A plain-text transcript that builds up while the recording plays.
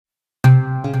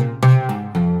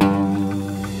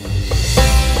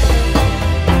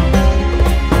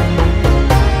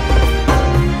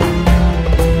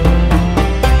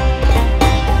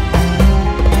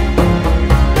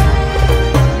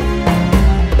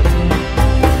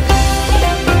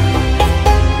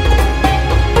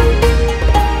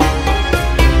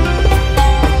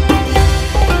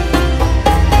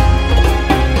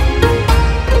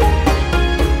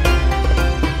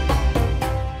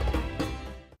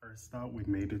stop. We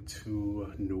made it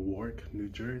to Newark, New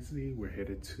Jersey. We're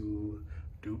headed to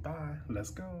Dubai.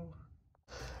 Let's go.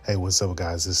 Hey, what's up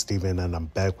guys? It's Steven and I'm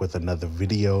back with another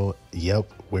video.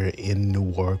 Yep, we're in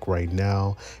Newark right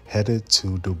now, headed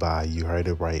to Dubai. You heard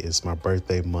it right. It's my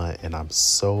birthday month and I'm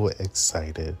so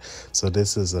excited. So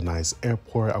this is a nice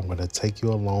airport. I'm going to take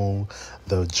you along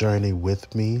the journey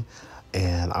with me.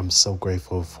 And I'm so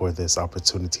grateful for this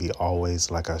opportunity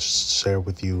always. Like I share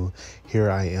with you,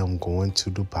 here I am going to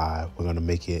Dubai. We're going to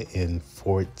make it in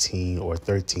 14 or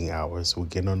 13 hours. We're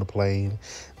getting on the plane.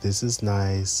 This is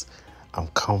nice. I'm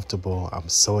comfortable. I'm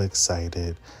so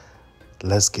excited.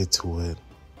 Let's get to it.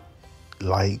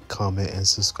 Like, comment, and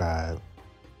subscribe.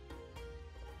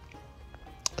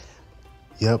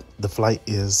 Yep, the flight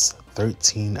is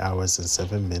 13 hours and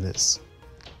 7 minutes.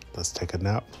 Let's take a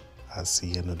nap. I'll see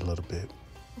you in a little bit.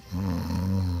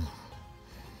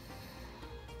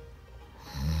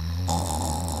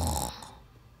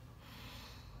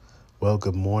 Well,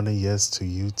 good morning. Yes, to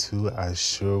you too. I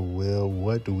sure will.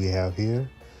 What do we have here?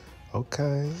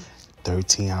 Okay.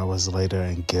 13 hours later,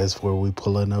 and guess where we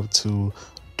pulling up to?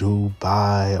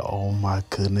 Dubai. Oh my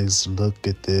goodness, look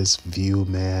at this view,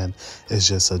 man. It's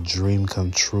just a dream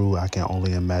come true. I can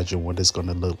only imagine what it's going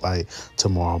to look like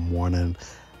tomorrow morning.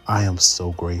 I am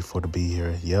so grateful to be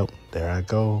here. Yep, there I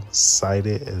go.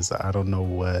 Excited as I don't know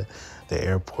what. The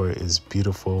airport is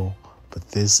beautiful, but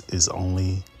this is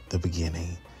only the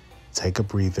beginning. Take a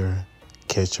breather,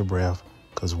 catch your breath,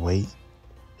 because wait,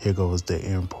 here goes the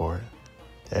airport.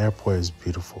 The airport is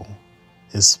beautiful.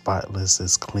 It's spotless,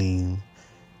 it's clean.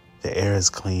 The air is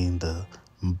clean, the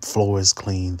floor is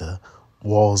clean, the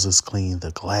walls is clean,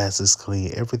 the glass is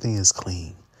clean, everything is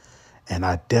clean. And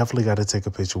I definitely got to take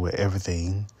a picture with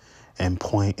everything and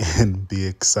point and be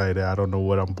excited. I don't know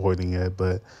what I'm pointing at,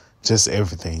 but just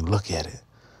everything. Look at it.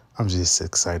 I'm just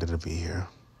excited to be here.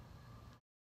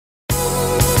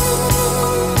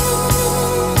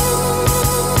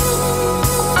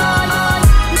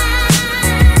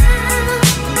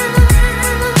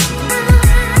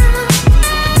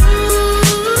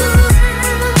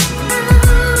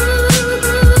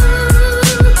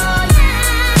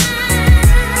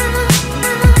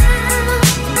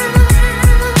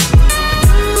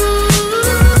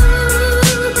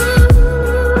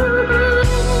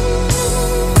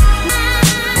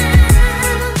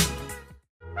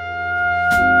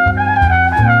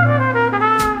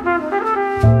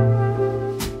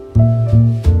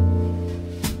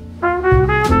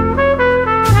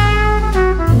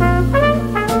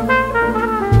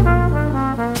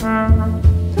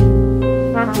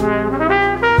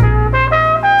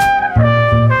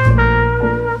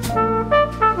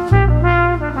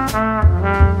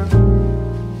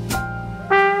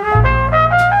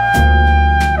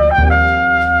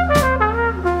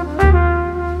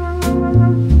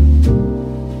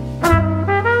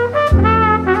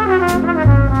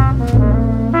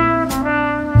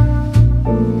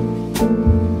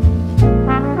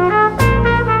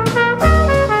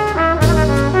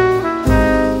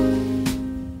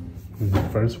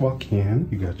 First walk in,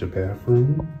 you got your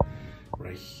bathroom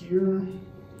right here.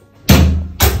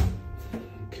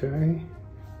 Okay.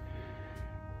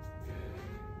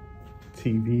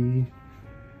 TV,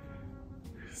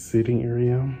 sitting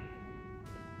area,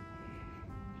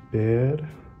 bed,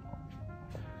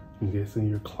 I'm guessing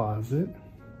your closet,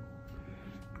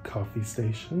 coffee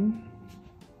station.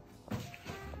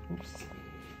 Oops.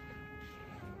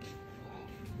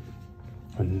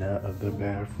 Another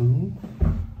bathroom.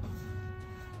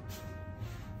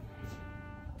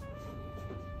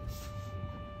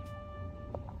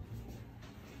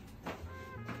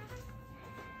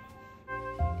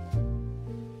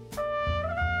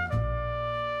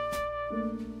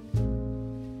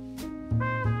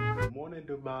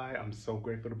 Dubai. I'm so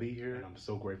grateful to be here and I'm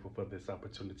so grateful for this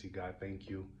opportunity. God, thank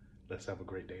you. Let's have a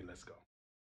great day. Let's go.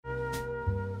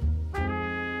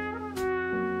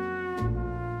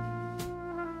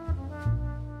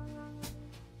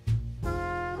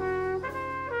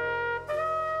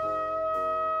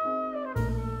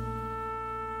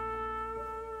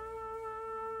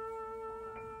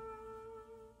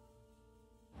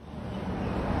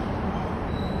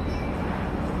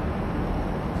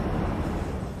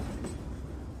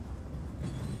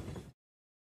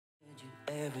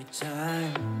 Every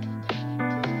time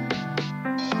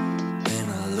when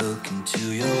I look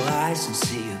into your eyes and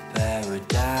see a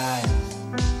paradise,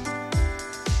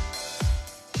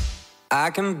 I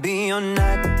can be your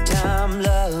nighttime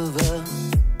lover.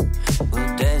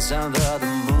 We'll dance under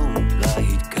the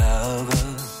moonlight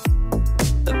cover.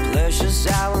 The pleasures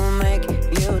I will make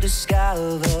you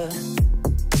discover.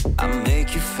 I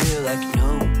make you feel like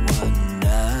no one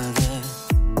other.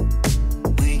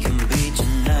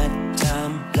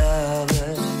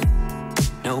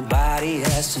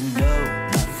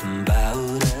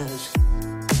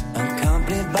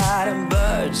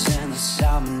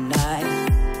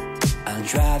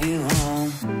 drive you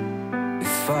home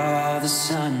before the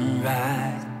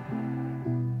sunrise.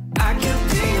 I can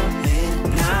be your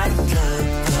midnight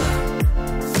lover.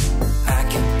 I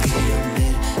can be your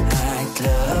midnight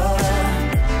lover.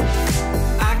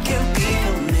 I can be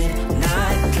your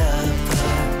midnight lover.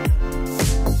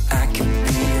 I can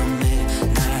be your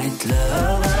midnight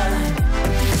lover.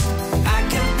 I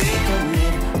can be your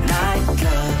midnight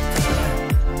lover.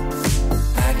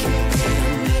 I can be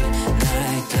your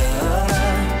midnight lover.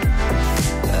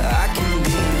 I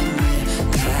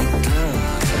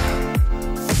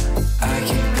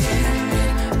can be your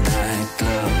midnight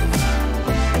lover.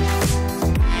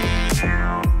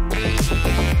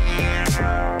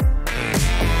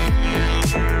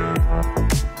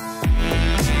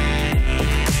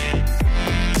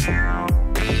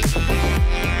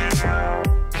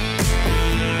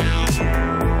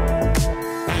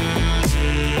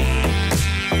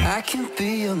 I can be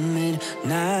your midnight lover.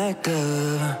 I can be your midnight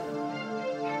lover.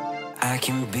 I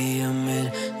can be your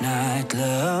midnight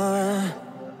lover.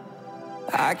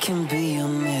 I can be your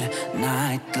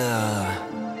midnight lover.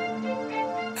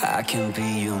 I can be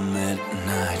your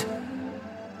midnight.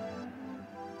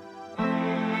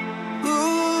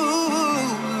 Ooh,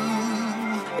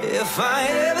 if I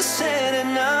ever said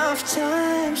enough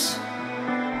times,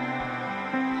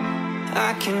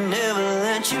 I can never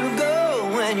let you go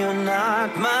when you're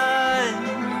not mine.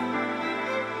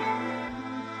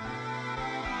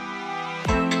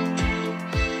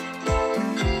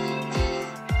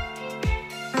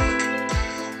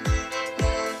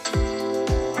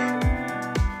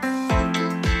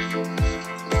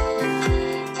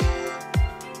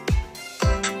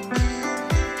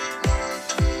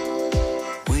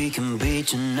 We can be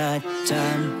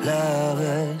nighttime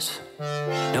lovers.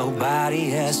 Nobody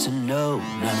has to know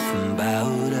nothing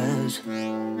about us.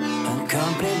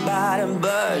 Accompanied by the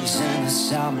birds in the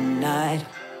summer night,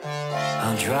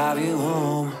 I'll drive you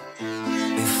home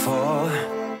before.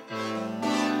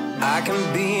 I can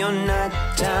be your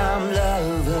nighttime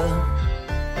lover.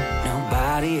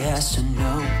 Nobody has to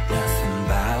know nothing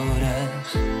about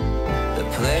us. The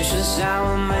pleasures I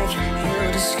will make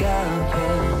you discover,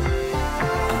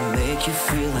 I'll make you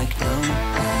feel like no